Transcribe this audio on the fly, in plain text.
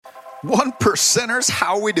One percenters,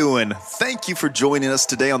 how we doing? Thank you for joining us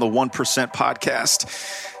today on the 1% podcast.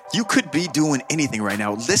 You could be doing anything right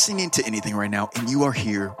now, listening to anything right now, and you are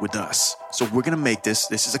here with us. So we're going to make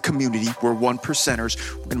this is a community. We're one percenters.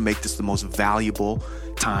 We're going to make this the most valuable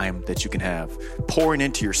time that you can have. Pouring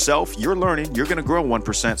into yourself, you're learning, you're going to grow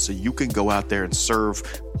 1% so you can go out there and serve,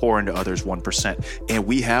 pour into others 1%. And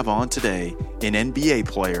we have on today an NBA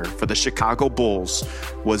player for the Chicago Bulls,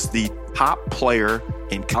 was the top player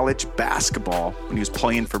in college basketball when he was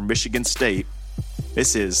playing for Michigan State.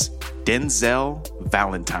 This is Denzel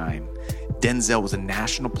Valentine. Denzel was a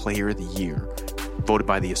National Player of the Year, voted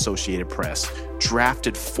by the Associated Press,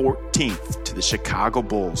 drafted 14th to the Chicago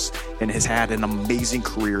Bulls, and has had an amazing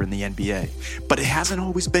career in the NBA. But it hasn't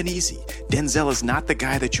always been easy. Denzel is not the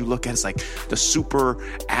guy that you look at as like the super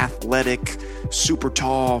athletic, super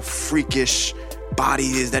tall, freakish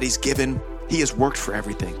body that he's given. He has worked for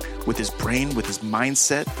everything with his brain, with his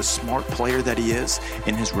mindset, the smart player that he is,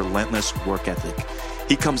 and his relentless work ethic.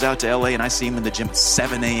 He comes out to LA and I see him in the gym at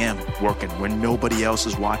 7 a.m. working when nobody else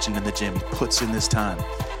is watching in the gym. He puts in this time.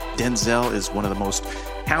 Denzel is one of the most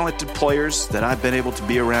talented players that I've been able to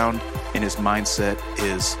be around, and his mindset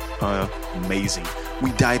is amazing.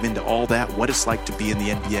 We dive into all that, what it's like to be in the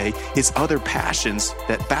NBA, his other passions,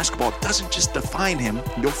 that basketball doesn't just define him.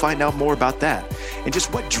 You'll find out more about that. And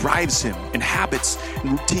just what drives him, and habits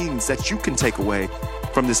and routines that you can take away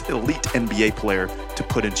from this elite NBA player to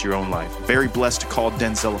put into your own life. Very blessed to call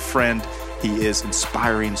Denzel a friend. He is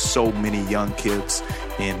inspiring so many young kids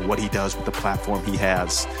in what he does with the platform he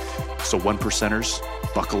has. So 1%ers,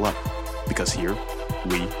 buckle up, because here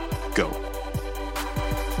we go.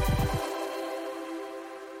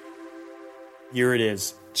 Here it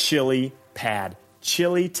is, Chili Pad,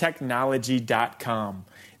 chilitechnology.com.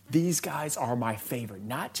 These guys are my favorite,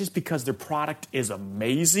 not just because their product is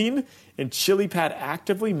amazing, and Chili Pad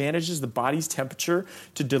actively manages the body's temperature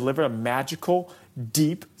to deliver a magical,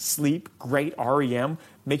 deep sleep, great REM,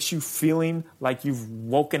 makes you feeling like you've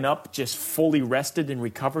woken up just fully rested and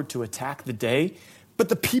recovered to attack the day. But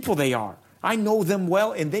the people they are, I know them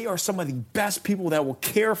well, and they are some of the best people that will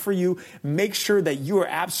care for you, make sure that you are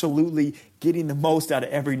absolutely getting the most out of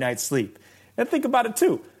every night's sleep. And think about it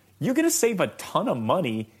too. You're going to save a ton of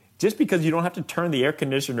money just because you don't have to turn the air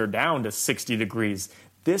conditioner down to 60 degrees.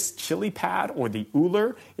 This Chili Pad or the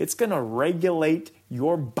Ooler, it's going to regulate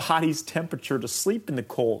your body's temperature to sleep in the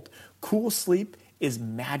cold. Cool sleep is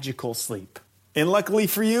magical sleep. And luckily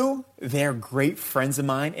for you, they're great friends of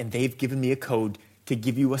mine, and they've given me a code to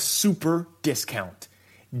give you a super discount.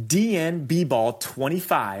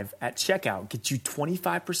 DNBBall25 at checkout gets you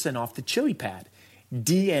 25% off the Chili Pad.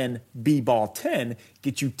 DNBBall10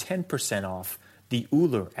 gets you 10% off the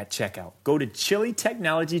Ooler at checkout. Go to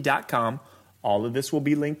chilitechnology.com. All of this will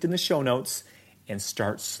be linked in the show notes, and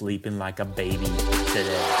start sleeping like a baby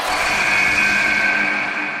today.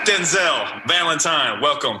 Denzel Valentine,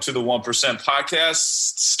 welcome to the 1%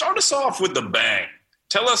 podcast. Start us off with the bang.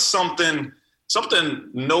 Tell us something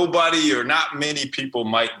nobody or not many people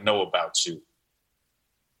might know about you.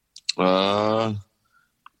 I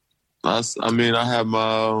have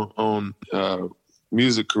my own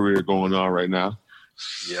music career going on right now.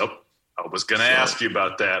 Yep. I was going to ask you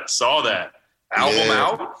about that. Saw that. Album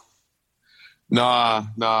out? Nah.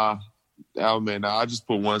 Album ain't out. I just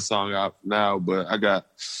put one song out now, but I got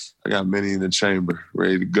many in the chamber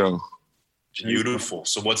ready to go. Beautiful.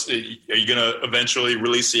 So are you going to eventually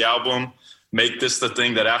release the album? Make this the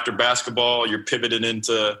thing that after basketball you're pivoted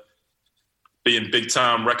into being big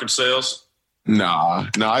time record sales? Nah,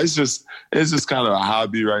 it's just kind of a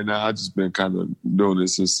hobby right now. I've just been kind of doing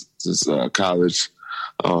this since college.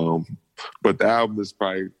 But the album is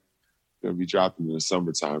probably gonna be dropping in the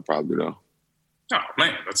summertime, probably though. Oh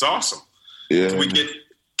man, that's awesome. Yeah.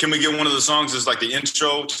 Can we get one of the songs as like the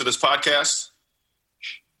intro to this podcast?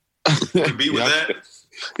 Can we beat with that?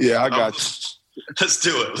 Yeah, I got you. Let's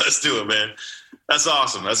do it, man. That's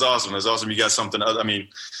awesome. You got something.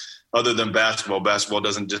 Other than basketball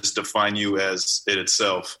doesn't just define you as it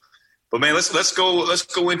itself. But man, let's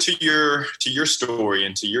go into your story,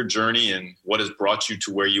 into your journey, and what has brought you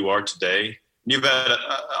to where you are today. You've had an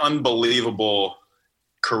unbelievable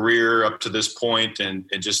career up to this point, and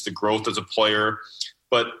just the growth as a player.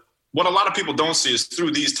 But what a lot of people don't see is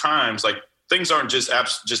through these times, like, things aren't just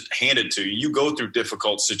handed to you. You go through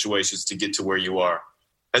difficult situations to get to where you are.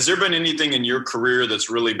 Has there been anything in your career that's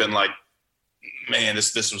really been like, man,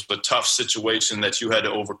 this was a tough situation that you had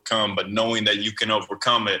to overcome, but knowing that you can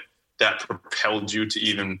overcome it, that propelled you to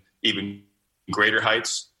even greater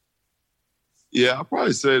heights? Yeah, I'll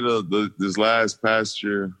probably say this past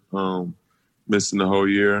year, missing the whole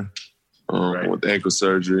year with ankle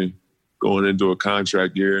surgery. going into a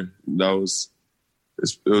contract year.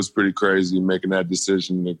 It was pretty crazy making that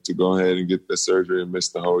decision to go ahead and get the surgery and miss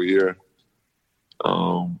the whole year.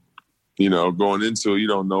 Going into it, you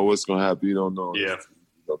don't know what's going to happen. You don't know if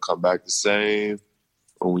you'll come back the same,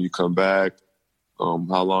 or when you come back,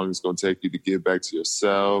 how long it's going to take you to get back to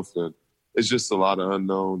yourself. And it's just a lot of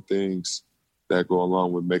unknown things that go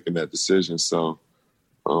along with making that decision. So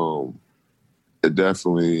it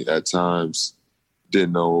definitely at times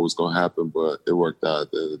didn't know what was going to happen, but it worked out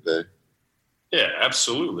at the end of the day. Yeah,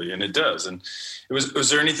 absolutely. And it does. And was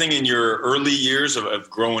there anything in your early years of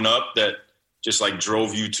growing up that just like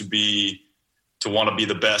drove you to want to be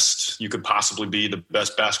the best you could possibly be, the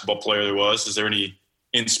best basketball player there was? Is there any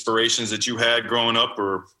inspirations that you had growing up,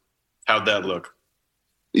 or how'd that look?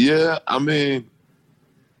 Yeah, I mean,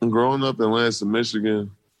 growing up in Lansing,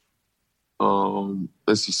 Michigan,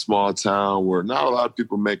 it's a small town where not a lot of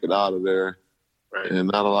people make it out of there. Right. And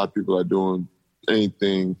not a lot of people are doing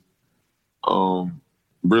anything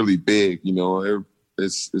really big.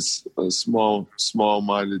 It's a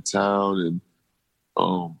small-minded town,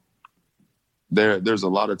 and there's a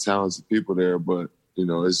lot of talented people there, but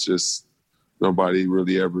it's just nobody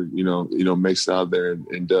really ever makes it out there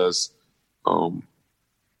and does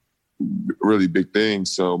really big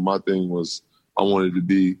things. So my thing was I wanted to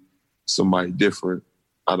be somebody different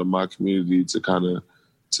out of my community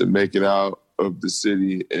to make it out of the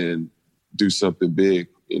city and do something big,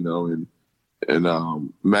 and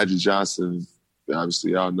Magic Johnson,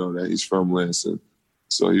 obviously y'all know that he's from Lansing.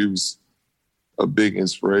 So he was a big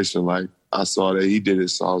inspiration. Like I saw that he did it,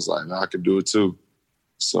 so I was like, I can do it too.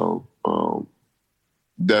 So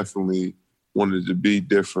definitely wanted to be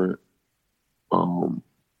different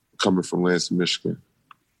coming from Lansing, Michigan.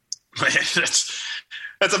 Man,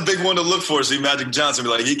 that's a big one to look for. See Magic Johnson,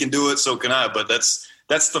 be like, he can do it, so can I. But that's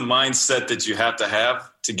the mindset that you have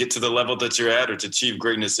to get to the level that you're at, or to achieve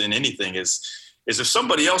greatness in anything, is if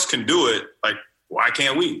somebody else can do it, like, why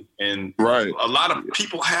can't we? And right. A lot of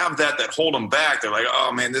people have that hold them back. They're like,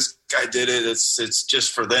 oh man, this guy did it. It's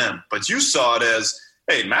just for them. But you saw it as,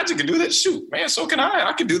 hey, Magic can do this. Shoot, man, so can I.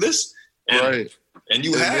 I can do this. Right. And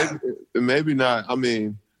you have. Maybe not. I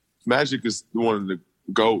mean, Magic is one of the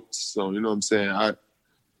GOATs. So, you know what I'm saying?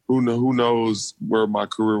 Who knows where my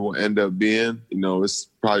career will end up being? It's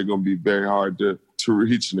probably going to be very hard to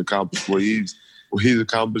reach and accomplish what he's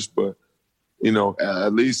accomplished. But,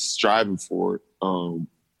 at least striving for it.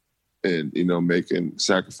 And making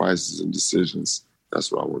sacrifices and decisions.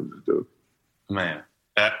 That's what I wanted to do. Man,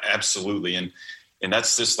 absolutely. And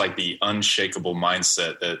that's just like the unshakable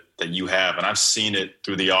mindset that you have. And I've seen it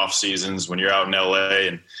through the off seasons when you're out in LA,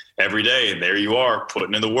 and every day, and there you are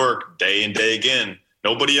putting in the work day and day again.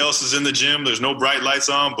 Nobody else is in the gym. There's no bright lights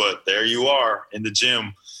on, but there you are in the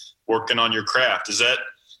gym working on your craft. Is that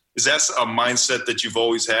a mindset that you've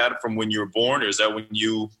always had from when you were born, or is that when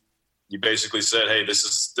you basically said, hey,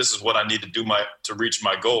 this is what I need to do to reach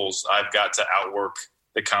my goals? I've got to outwork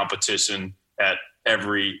the competition at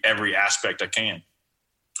every aspect I can.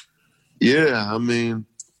 Yeah, I mean,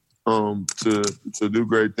 to do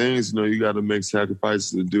great things, you got to make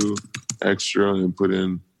sacrifices to do extra and put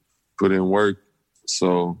in work.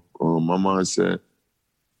 So my mindset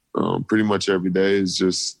pretty much every day is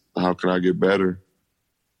just, how can I get better?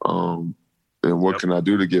 And what can I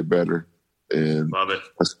do to get better? And love it.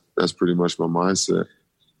 That's pretty much my mindset.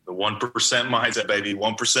 The 1% mindset, baby.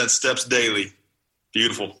 1% steps daily.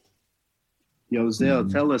 Beautiful. Yo, Zell,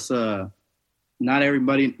 tell us, not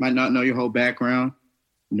everybody might not know your whole background.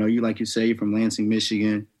 You, like you say, you're from Lansing,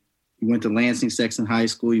 Michigan. You went to Lansing Sexton High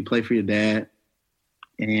School. You played for your dad.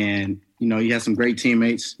 And, you had some great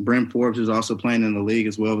teammates. Bryn Forbes was also playing in the league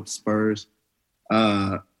as well with the Spurs.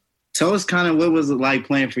 Tell us kind of what was it like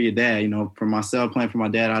playing for your dad? For myself, playing for my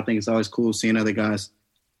dad, I think it's always cool seeing other guys,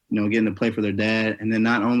 getting to play for their dad. And then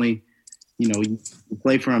not only, you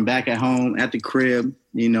play for him back at home, at the crib,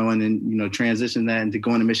 and then, transition that into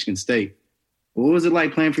going to Michigan State. What was it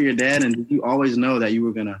like playing for your dad? And did you always know that you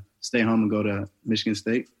were going to stay home and go to Michigan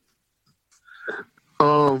State?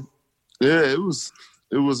 Yeah, it was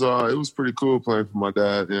pretty cool playing for my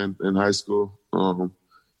dad in high school.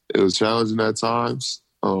 It was challenging at times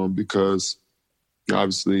because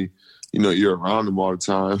obviously, you're around him all the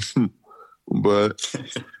time. But,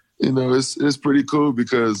 it's pretty cool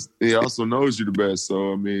because he also knows you the best.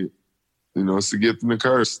 So, I mean, it's a gift and a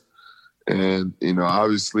curse. And,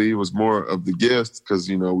 obviously it was more of the gift because,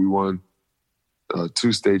 we won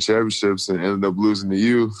 2 state championships and ended up losing to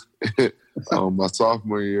you my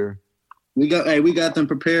sophomore year. We got them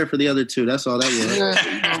prepared for the other two. That's all that was. Yeah,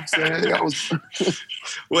 you know what I'm saying? That was.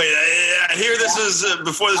 Wait, I hear this is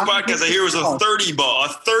before this podcast. I hear it was a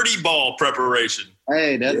 30 ball preparation.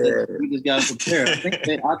 Hey, we just got to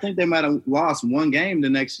prepare. I think they might have lost one game the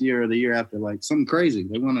next year or the year after, like something crazy.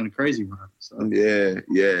 They went on a crazy run. So. Yeah,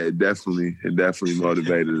 it definitely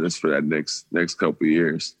motivated us for that next couple of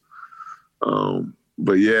years.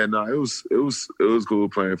 But yeah, no, it was cool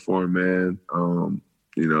playing for him, man.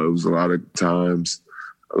 You know, it was a lot of times,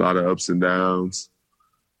 a lot of ups and downs,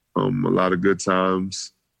 a lot of good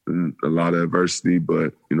times, and a lot of adversity.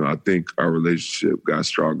 But you know, I think our relationship got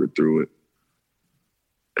stronger through it.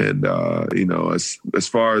 And you know, as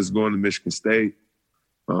far as going to Michigan State,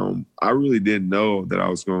 I really didn't know that I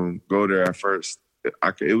was going to go there at first.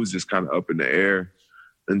 It was just kind of up in the air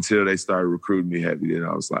until they started recruiting me heavy. And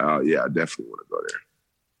I was like, oh yeah, I definitely want to go there.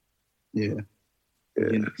 Yeah.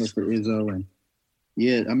 For Izzo and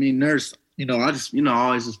yeah, I mean, Nurse. You know, I just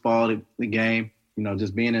always just followed the game. You know,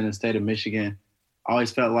 just being in the state of Michigan, I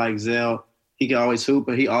always felt like Zell. He could always hoop,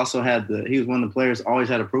 but he also he was one of the players always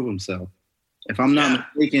had to prove himself. If I'm not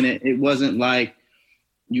mistaken, it wasn't like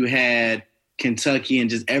you had Kentucky and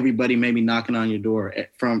just everybody maybe knocking on your door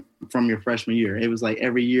from your freshman year. It was like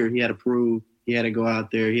every year he had to prove, he had to go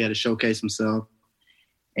out there, he had to showcase himself.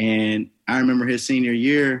 And I remember his senior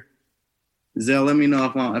year, Zell, let me know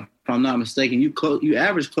if I'm not mistaken, you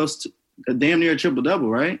averaged close to damn near a triple-double,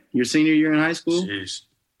 right? Your senior year in high school? Jeez.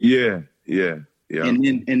 Yeah.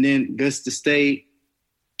 And then goes to state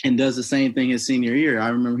and does the same thing his senior year. I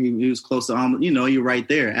remember he was close to almost, you know, you're right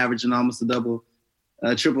there, averaging almost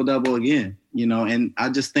a triple-double again, you know. And I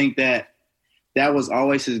just think that was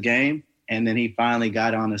always his game. And then he finally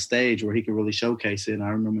got on a stage where he could really showcase it. And I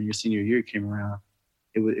remember when your senior year came around,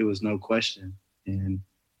 it was no question. And,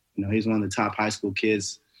 you know, he's one of the top high school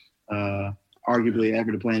kids, arguably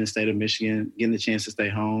ever to play in the state of Michigan, getting the chance to stay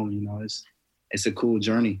home. You know, it's a cool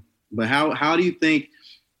journey. But how do you think,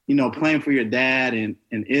 you know, playing for your dad and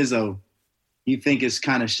Izzo, you think it's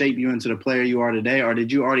kind of shaped you into the player you are today? Or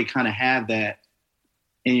did you already kind of have that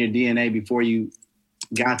in your DNA before you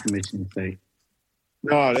got to Michigan State?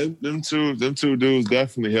 No, them two dudes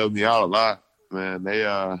definitely helped me out a lot, man. They,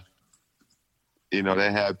 you know,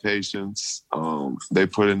 they had patience. They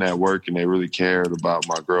put in that work and they really cared about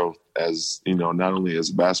my growth as, you know, not only as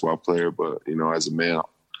a basketball player, but, you know, as a man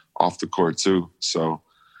off the court too. So,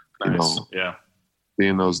 you know,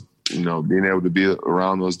 being able to be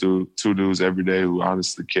around those two dudes every day who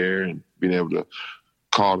honestly care and being able to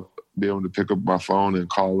be able to pick up my phone and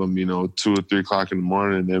call them, you know, 2 or 3 o'clock in the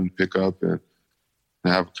morning and then pick up and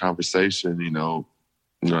have a conversation, you know,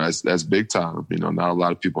 that's big time. You know, not a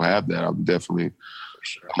lot of people have that. I'm definitely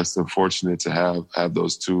blessed and fortunate to have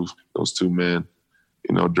those two men,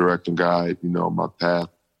 you know, direct and guide, you know, my path,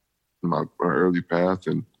 my early path,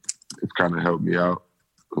 and it's kind of helped me out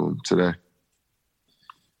today.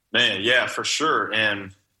 Man, yeah, for sure.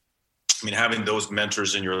 And I mean, having those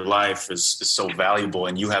mentors in your life is so valuable,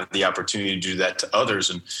 and you have the opportunity to do that to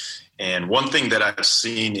others. And one thing that I've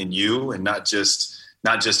seen in you, and not just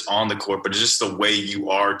on the court, but just the way you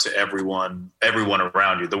are to everyone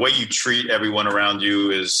around you. The way you treat everyone around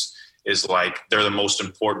you is like they're the most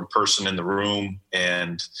important person in the room.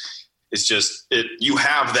 And it's just you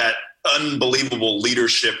have that unbelievable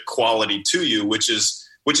leadership quality to you, which is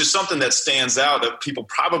something that stands out that people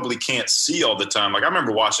probably can't see all the time. Like I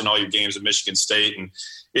remember watching all your games at Michigan State, and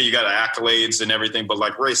yeah, you got accolades and everything, but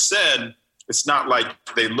like Ray said, it's not like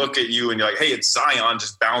they look at you and you're like, hey, it's Zion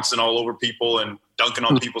just bouncing all over people and dunking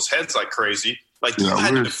on people's heads like crazy. Like you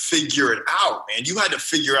had to figure it out, man. You had to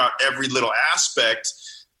figure out every little aspect,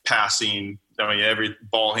 passing, I mean, every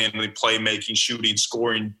ball handling, playmaking, shooting,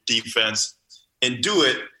 scoring, defense, and do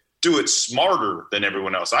it smarter than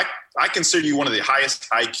everyone else. I consider you one of the highest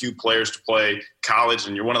IQ players to play college,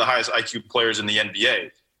 and you're one of the highest IQ players in the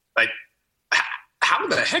NBA. Like, how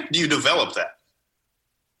the heck do you develop that?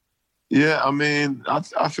 Yeah, I mean,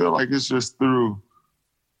 I feel like it's just through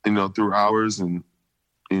hours and,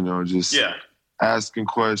 you know, just asking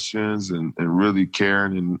questions and really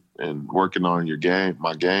caring and working on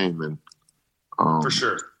my game. And for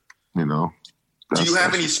sure. You know. Do you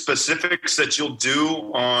have any specifics that you'll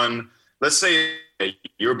do on, let's say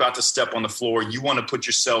you're about to step on the floor, you want to put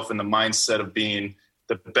yourself in the mindset of being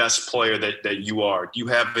the best player that you are? Do you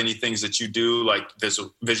have any things that you do, like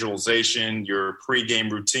visualization, your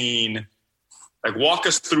pregame routine? Like walk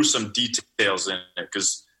us through some details in it,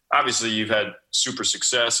 because obviously you've had super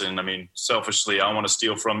success, and I mean, selfishly, I want to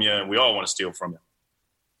steal from you, and we all want to steal from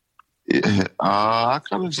you. Yeah, I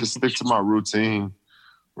kind of just stick to my routine,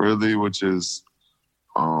 really, which is,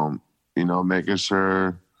 you know, making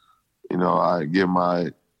sure, I get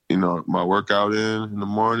my workout in the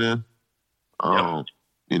morning.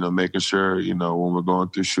 Making sure, when we're going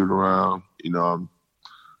through shoot around,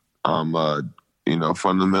 I'm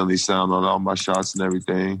fundamentally sound on all my shots and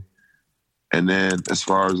everything. And then as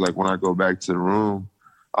far as like when I go back to the room,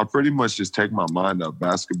 I pretty much just take my mind out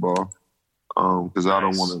basketball. Because I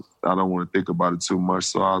don't want to think about it too much.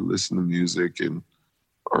 So I listen to music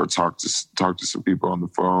or talk to some people on the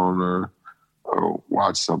phone or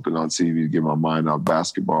watch something on TV to get my mind out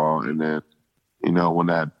basketball. And then, when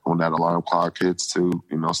that alarm clock hits to,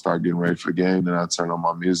 start getting ready for the game, then I turn on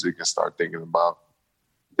my music and start thinking about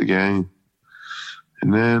the game.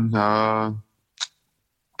 And then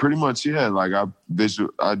pretty much, yeah, like I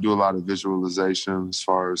do a lot of visualization as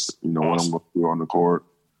far as, what I'm going to do on the court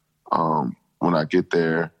when I get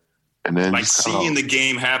there. And then like seeing the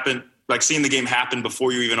game happen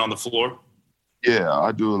before you're even on the floor. Yeah,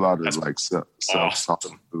 I do a lot of self-talk,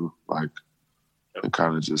 like, and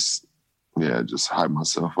kind of just hype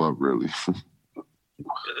myself up, really.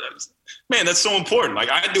 Man, that's so important. Like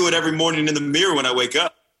I do it every morning in the mirror when I wake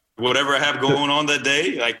up. Whatever I have going on that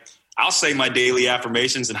day, like I'll say my daily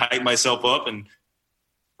affirmations and hype myself up.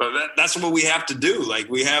 But that's what we have to do. Like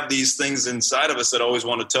we have these things inside of us that always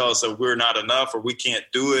want to tell us that we're not enough or we can't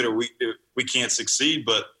do it or we can't succeed.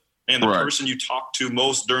 But man, the person you talk to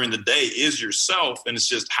most during the day is yourself. And it's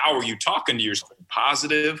just how are you talking to yourself in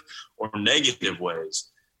positive or negative ways?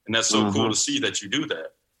 And that's so cool to see that you do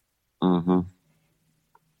that. Mm-hmm.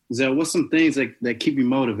 Zell, what's some things that keep you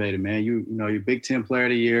motivated, man? You're Big Ten Player of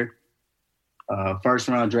the Year, first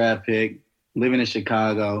round draft pick, living in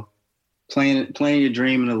Chicago, playing your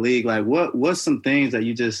dream in the league. Like what's some things that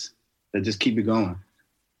just keep you going?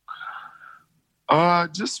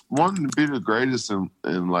 Just wanting to be the greatest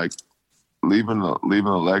and like leaving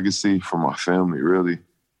a legacy for my family, really.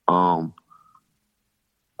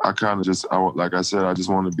 I kind of like I said, I just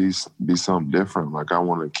want to be something different. Like I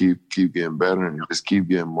want to keep getting better and just keep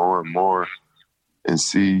getting more and more and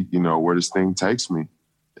see, where this thing takes me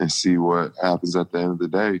and see what happens at the end of the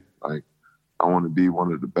day. Like I want to be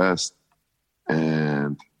one of the best.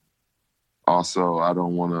 And also I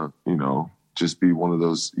don't want to, just be one of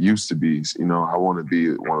those used to be's. I want to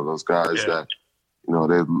be one of those guys that,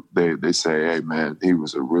 they say, hey man, he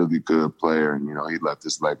was a really good player and, he left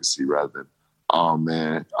his legacy rather than, oh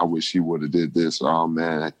man, I wish he would have did this. Oh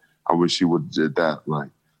man, I wish he would have did that. Like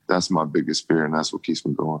that's my biggest fear, and that's what keeps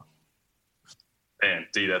me going. Man,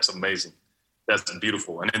 D, that's amazing. That's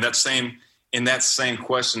beautiful. And in that same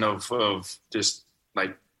question of just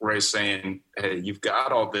like Ray saying, hey, you've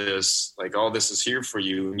got all this, like all this is here for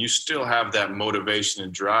you, and you still have that motivation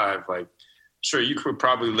and drive. Like, sure, you could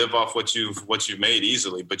probably live off what you've made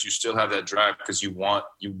easily, but you still have that drive because you want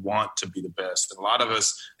to be the best. And a lot of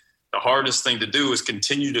us, the hardest thing to do is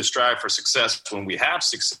continue to strive for success when we have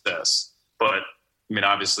success. But I mean,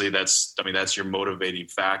 obviously that's your motivating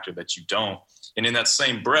factor that you don't. And in that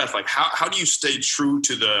same breath, like how do you stay true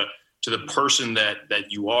to the person that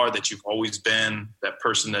you are, that you've always been, that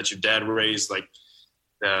person that your dad raised, like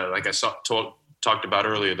I talked about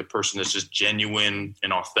earlier, the person that's just genuine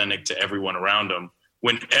and authentic to everyone around them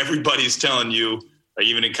when everybody's telling you,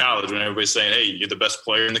 even in college, when everybody's saying, hey, you're the best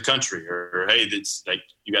player in the country, or hey, it's like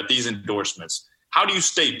you got these endorsements. How do you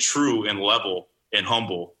stay true and level and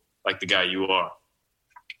humble like the guy you are?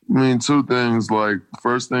 I mean, two things. Like,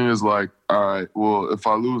 first thing is like, all right, well, if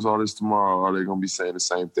I lose all this tomorrow, are they going to be saying the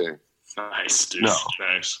same thing? Nice, dude. No.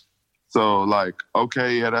 Nice. So, like,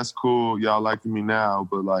 okay, yeah, that's cool. Y'all liking me now,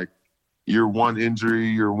 but, like, you're one injury,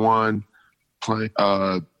 you're one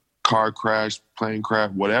car crash, plane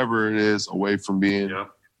crash, whatever it is, away from being,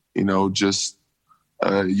 just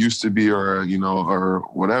used to be or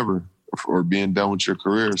whatever, or being done with your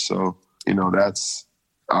career. So,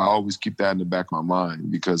 I always keep that in the back of my mind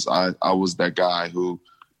because I was that guy who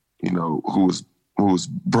was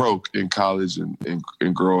broke in college and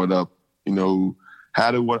growing up, who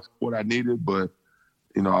had what I needed, but,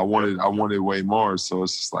 I wanted way more. So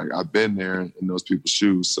it's just like, I've been there in those people's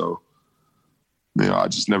shoes. So, I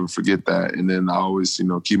just never forget that. And then I always,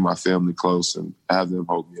 keep my family close and have them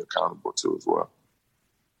hold me accountable too as well.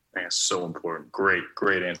 Man, it's so important. Great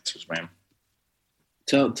answers, man.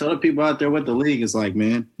 Tell the people out there what the league is like,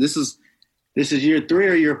 man. This is year 3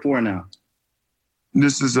 or year 4 now?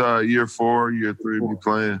 This is year 4, year 3 we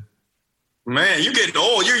playing. Man, you getting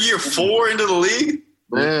old. You're year 4 into the league?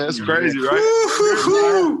 Man, that's crazy,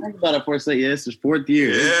 right? Think about it for a second. Yeah, it's his 4th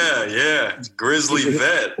year. Yeah. Grizzly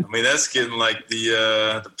vet. I mean, that's getting like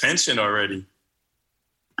the pension already.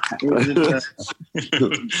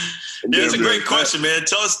 It's a great question, man.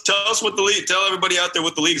 Tell us what the league. Tell everybody out there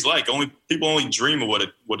what the league's like. People only dream of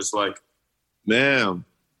what it's like. Man,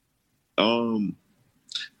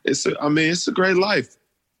 it's a great life.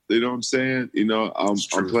 You know what I'm saying? You know, I'm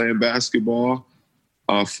playing basketball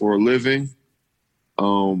for a living.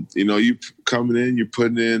 You know, you coming in, you're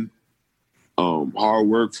putting in hard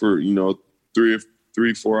work for, you know,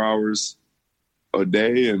 3-4 hours a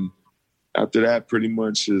day, and after that, pretty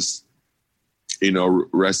much just, you know,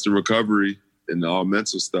 rest and recovery and all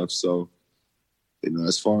mental stuff. So, you know,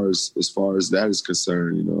 as far as that is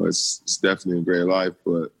concerned, you know, it's definitely a great life.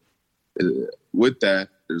 But with that,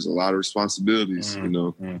 there's a lot of responsibilities. You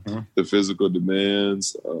know, the physical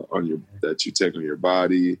demands that you take on your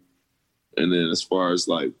body, and then as far as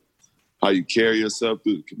like how you carry yourself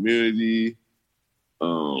through the community.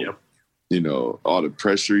 You know, all the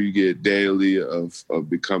pressure you get daily of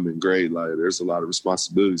becoming great. Like, there's a lot of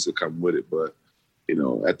responsibilities that come with it. But, you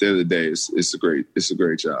know, at the end of the day, it's a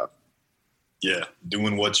great job. Yeah,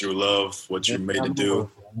 doing what you love, what you're made to do,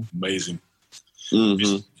 amazing.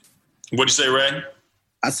 Mm-hmm. What'd you say, Ray?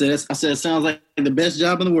 I said it sounds like the best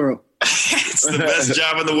job in the world. It's the best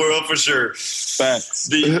job in the world for sure. Facts.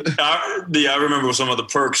 I remember some of the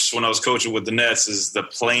perks when I was coaching with the Nets is the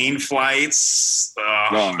plane flights,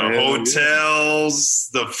 the hotels,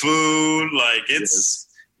 the food. Like, it's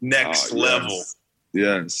next level.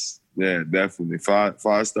 Yes. Yeah, definitely.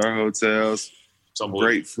 Five-star hotels,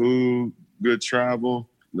 great food, good travel.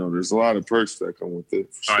 No, there's a lot of perks that come with it.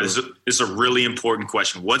 All right, this is a really important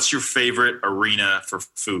question. What's your favorite arena for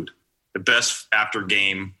food? The best after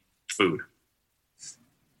game food?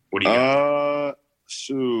 What do you got?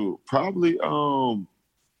 Shoot, probably.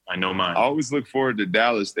 I know mine. I always look forward to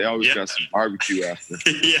Dallas. They always got some barbecue after.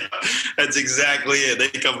 Yeah, that's exactly it. They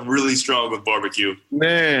come really strong with barbecue.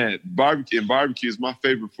 Man, barbecue is my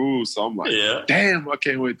favorite food. So I'm like, damn, I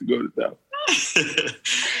can't wait to go to Dallas.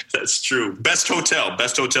 That's true. Best hotel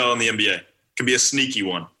in the NBA. Can be a sneaky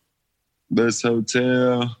one. Best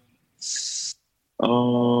hotel.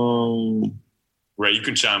 Ray, you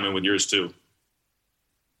can chime in with yours too.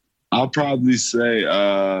 I'll probably say,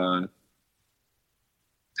 damn,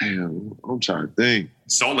 I'm trying to think.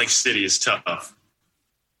 Salt Lake City is tough.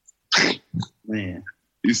 Man.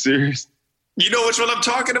 You serious? You know which one I'm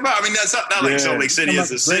talking about? I mean, that's not like Salt Lake City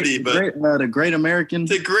is a city, but the Great American.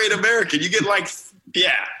 The Great American. You get like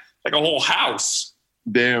a whole house.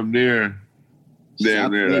 Damn near.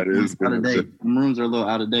 That is out of date. Them rooms are a little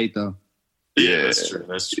out of date, though. Yeah, that's true.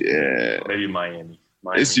 Yeah. Maybe Miami.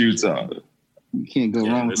 It's Utah. You can't go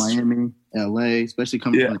wrong with Miami, LA, especially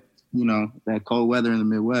coming from, you know, that cold weather in the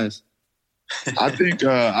Midwest. I think,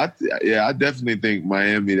 I definitely think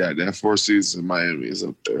Miami, that Four Seasons in Miami is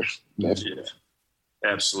up there. Definitely.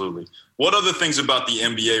 Yeah, absolutely. What other things about the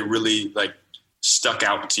NBA really like stuck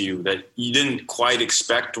out to you that you didn't quite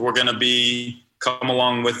expect were going to come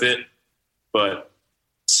along with it, but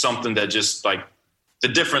something that just like the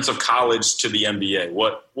difference of college to the NBA?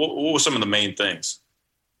 What were some of the main things?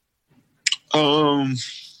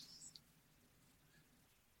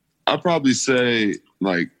 I'd probably say,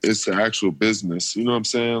 like, it's the actual business. You know what I'm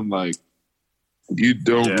saying? Like, you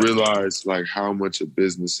don't realize, like, how much a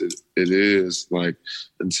business it is, like,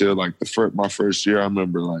 until, like, my first year. I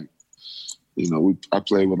remember, like, you know, I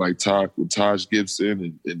played with, like, Taj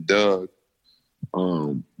Gibson and Doug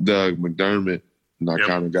McDermott, and I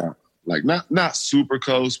kind of got, like, not super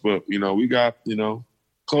close, but, you know, we got, you know,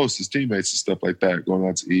 close as teammates and stuff like that, going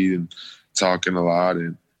out to eat and talking a lot.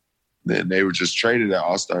 And then they were just traded at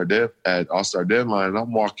All-Star Deadline, and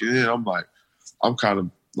I'm walking in, I'm kind of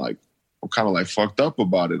like fucked up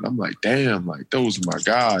about it. I'm like, damn, like, those are my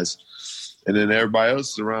guys. And then everybody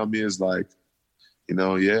else around me is like, you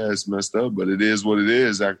know, yeah, it's messed up, but it is what it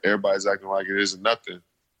is. Everybody's acting like it isn't nothing.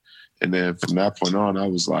 And then from that point on, I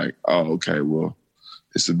was like, oh, okay, well,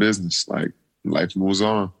 it's a business. Like, life moves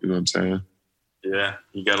on. You know what I'm saying? Yeah,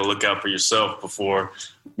 you got to look out for yourself before.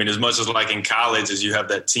 I mean, as much as like in college, as you have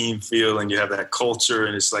that team feel and you have that culture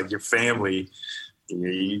and it's like your family,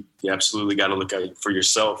 you absolutely got to look out for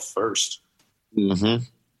yourself first. Mm-hmm.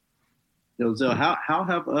 Denzel, how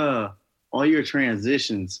have all your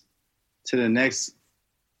transitions to the next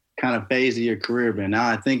kind of phase of your career been? Now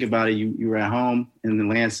I think about it, you were at home in the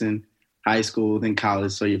Lansing high school, then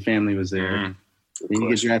college, so your family was there. Mm-hmm. Then you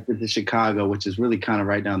get drafted to Chicago, which is really kind of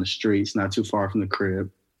right down the street. It's not too far from the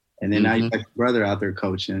crib. And then now you got your brother out there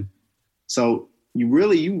coaching. So you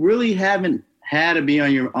really haven't had to be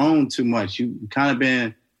on your own too much. You've kind of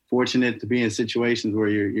been fortunate to be in situations where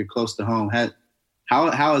you're close to home.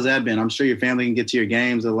 How has that been? I'm sure your family can get to your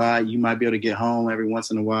games a lot. You might be able to get home every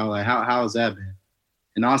once in a while. Like how has that been?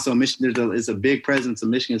 And also, there's a big presence of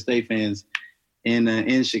Michigan State fans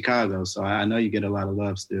in Chicago. So I know you get a lot of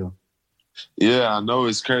love still. Yeah, I know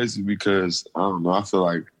it's crazy because, I don't know, I feel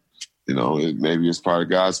like, maybe it's part of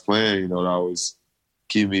God's plan, to always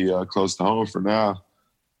keep me close to home for now,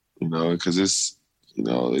 because it's,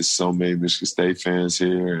 there's so many Michigan State fans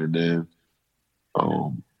here. And then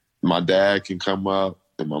my dad can come up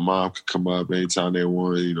and my mom can come up anytime they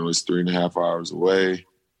want. It's 3.5 hours away.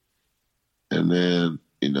 And then,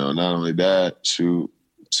 not only that, 2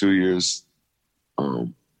 years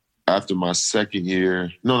after my second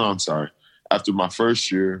year, I'm sorry. After my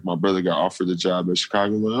first year, my brother got offered a job at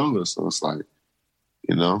Chicago Loyola. So it's like,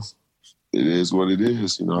 it is what it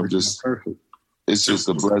is. I'm just perfect. It's just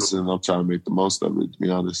a blessing. I'm trying to make the most of it, to be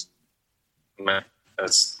honest. Man,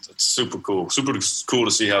 that's super cool. Super cool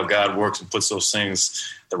to see how God works and puts those things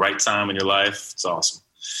at the right time in your life. It's awesome.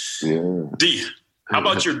 Yeah. D, how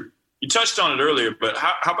about you touched on it earlier, but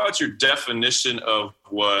how about your definition of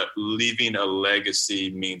what leaving a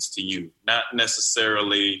legacy means to you? Not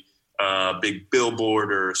necessarily a big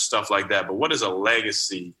billboard or stuff like that, but what does a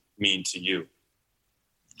legacy mean to you?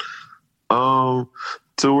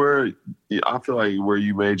 To where I feel like where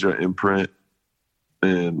you made your imprint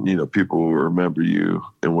and, people will remember you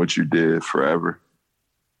and what you did forever.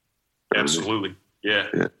 Absolutely. Yeah.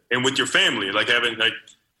 And with your family, like having, like,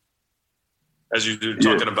 as you were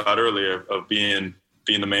talking about earlier, of being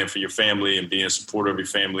the man for your family and being a supporter of your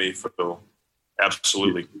family.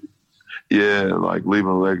 Absolutely. Yeah, like leaving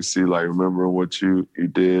a legacy, like remembering what you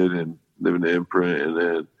did and living the imprint, and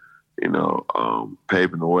then,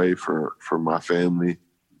 paving the way for my family.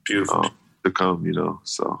 Beautiful. To come,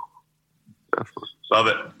 so definitely. Love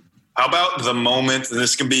it. How about the moment,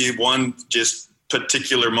 this can be one just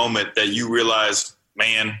particular moment that you realize,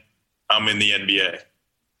 man, I'm in the NBA?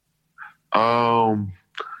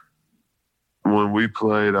 When we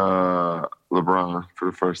played LeBron for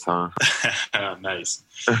the first time. Nice.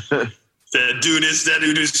 That dude is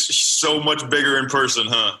so much bigger in person,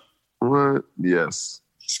 huh? What? Yes.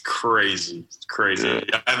 It's crazy. It's crazy.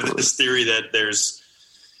 Yeah, I have this theory that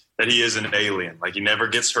he is an alien. Like, he never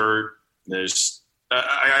gets hurt.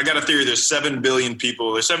 I got a theory. There's 7 billion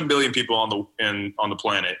people. There's 7 billion people on the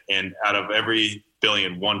planet, and out of every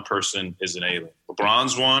billion, one person is an alien.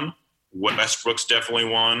 LeBron's one. Westbrook's definitely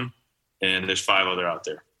one, and there's 5 other out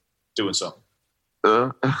there doing something.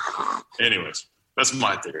 Anyways, that's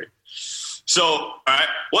my theory. So, all right,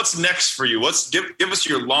 what's next for you? Give us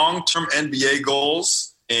your long-term NBA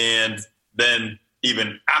goals, and then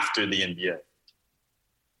even after the NBA.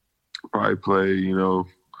 Probably play,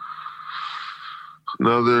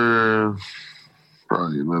 another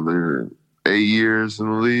 8 years in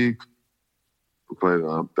the league. Play till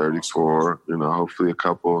I'm 34.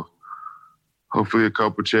 Hopefully a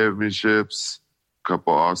couple championships, a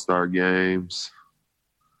couple All-Star games,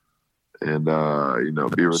 and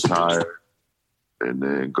be retired, and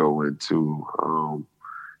then go into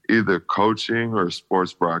either coaching or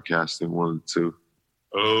sports broadcasting, one of the two.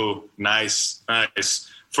 Oh, nice.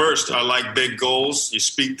 First, I like big goals. You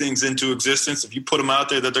speak things into existence. If you put them out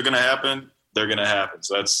there that they're going to happen, they're going to happen.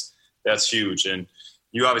 So that's huge. And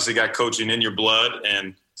you obviously got coaching in your blood,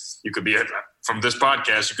 and you could be from this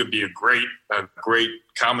podcast, you could be a great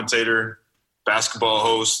commentator, basketball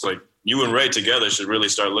host. Like, you and Ray together should really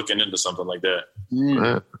start looking into something like that.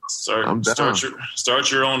 Yeah.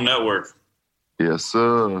 Start your own network. Yes,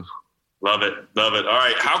 sir. Love it. All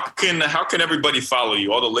right. How can everybody follow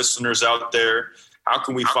you? All the listeners out there, how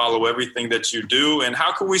can we follow everything that you do, and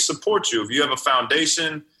how can we support you? If you have a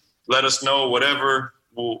foundation, let us know. Whatever,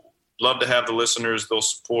 we'll love to have the listeners. They'll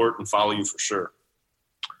support and follow you for sure.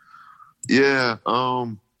 Yeah.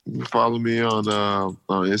 You can follow me on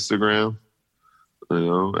Instagram.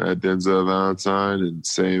 At Denzel Valentine, and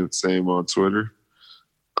same on Twitter.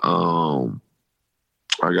 I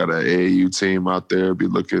got an AAU team out there. Be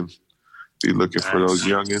looking nice. For those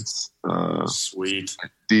youngins. Sweet.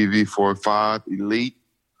 DV45 Elite,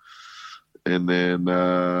 and then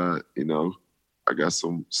I got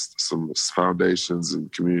some foundations and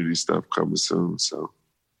community stuff coming soon. So,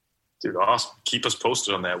 dude, awesome. Keep us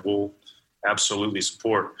posted on that. We'll absolutely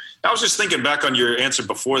support. I was just thinking back on your answer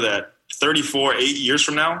before that. 34, 8 years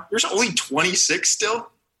from now, you're only 26 still?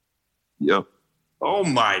 Yep. Oh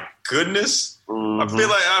my goodness. Mm-hmm. I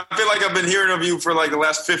feel like I've been hearing of you for like the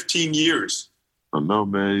last 15 years. I know,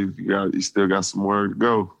 man. You still got some more to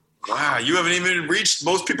go. Wow, you haven't even reached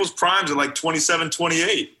most people's primes at like 27,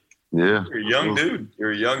 28. Yeah. You're a young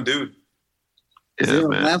dude. Yeah,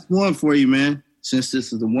 man. Last one for you, man. Since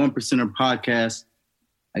this is the 1%er podcast,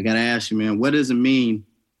 I got to ask you, man, what does it mean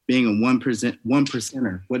being a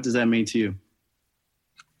 1%er? What does that mean to you?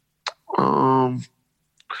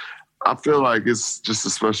 I feel like it's just a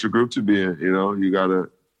special group to be in. You know, you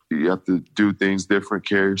have to do things different,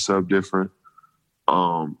 carry yourself different,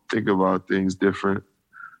 think about things different,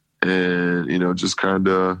 and just kind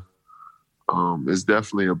of. It's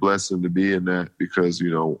definitely a blessing to be in that because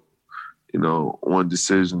one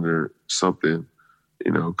decision or something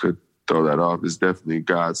could throw that off. It's definitely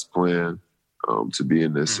God's plan to be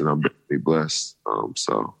in this, and I'm definitely blessed.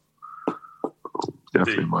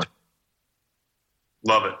 Definitely my.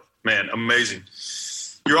 Love it, man. Amazing.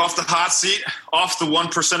 You're off the hot seat, off the One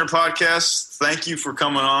Percenter podcast. Thank you for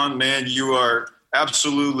coming on, man. You are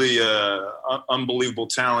absolutely unbelievable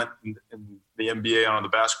talent in the NBA on the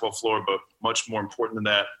basketball floor, but much more important than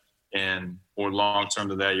that, and more long term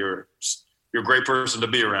than that, you're a great person to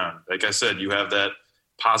be around. Like I said, you have that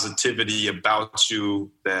positivity about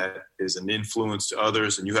you that is an influence to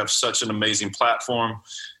others, and you have such an amazing platform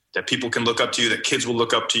that people can look up to you, that kids will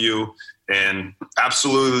look up to you, and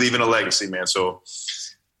absolutely leaving a legacy, man. So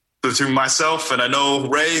between myself and I know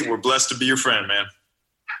Ray, we're blessed to be your friend, man.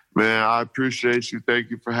 Man, I appreciate you.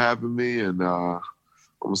 Thank you for having me, and I'm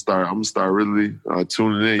gonna start really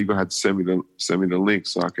tuning in. You're gonna have to send me the link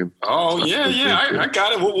so I can. Oh yeah, I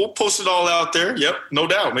got it. We'll post it all out there. Yep, no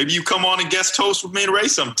doubt. Maybe you come on and guest host with me and Ray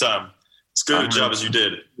sometime. It's good job as you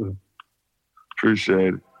did it.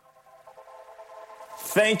 Appreciate it.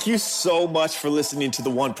 Thank you so much for listening to the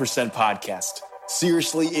 1% podcast.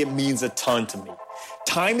 Seriously, it means a ton to me.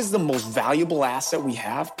 Time is the most valuable asset we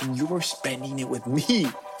have, and you are spending it with me.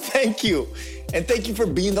 Thank you. And thank you for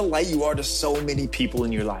being the light you are to so many people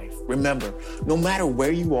in your life. Remember, no matter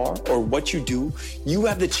where you are or what you do, you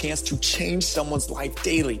have the chance to change someone's life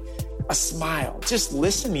daily. A smile, just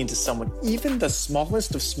listening to someone, even the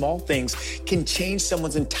smallest of small things can change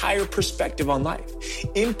someone's entire perspective on life.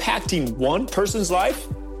 Impacting one person's life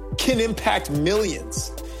can impact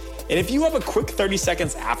millions. And if you have a quick 30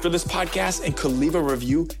 seconds after this podcast and could leave a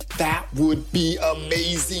review, that would be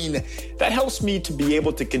amazing. That helps me to be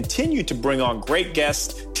able to continue to bring on great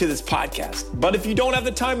guests to this podcast. But if you don't have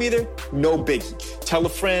the time either, no biggie. Tell a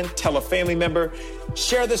friend, tell a family member,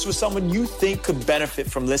 share this with someone you think could benefit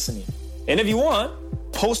from listening. And if you want,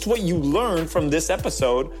 post what you learned from this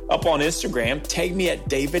episode up on Instagram. Tag me at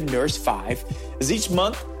DavidNurse5. As each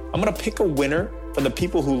month, I'm going to pick a winner from the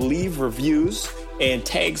people who leave reviews and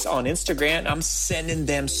tags on Instagram. I'm sending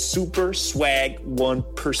them super swag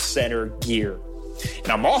 1%er gear.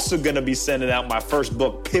 And I'm also going to be sending out my first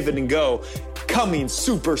book, Pivot and Go, coming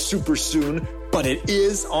super soon, but it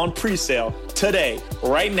is on pre-sale today.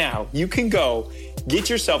 Right now, you can go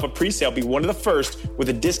get yourself a pre-sale, be one of the first with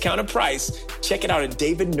a discounted price. Check it out at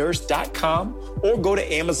davidnurse.com or go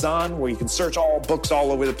to Amazon where you can search all books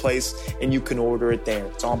all over the place and you can order it there.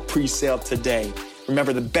 It's on pre-sale today.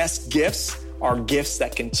 Remember, the best gifts are gifts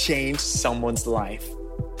that can change someone's life.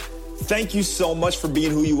 Thank you so much for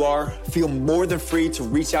being who you are. Feel more than free to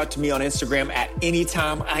reach out to me on Instagram at any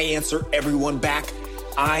time. I answer everyone back.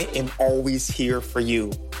 I am always here for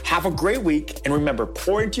you. Have a great week. And remember,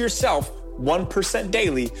 pour into yourself 1%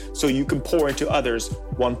 daily so you can pour into others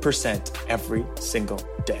 1% every single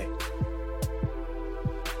day.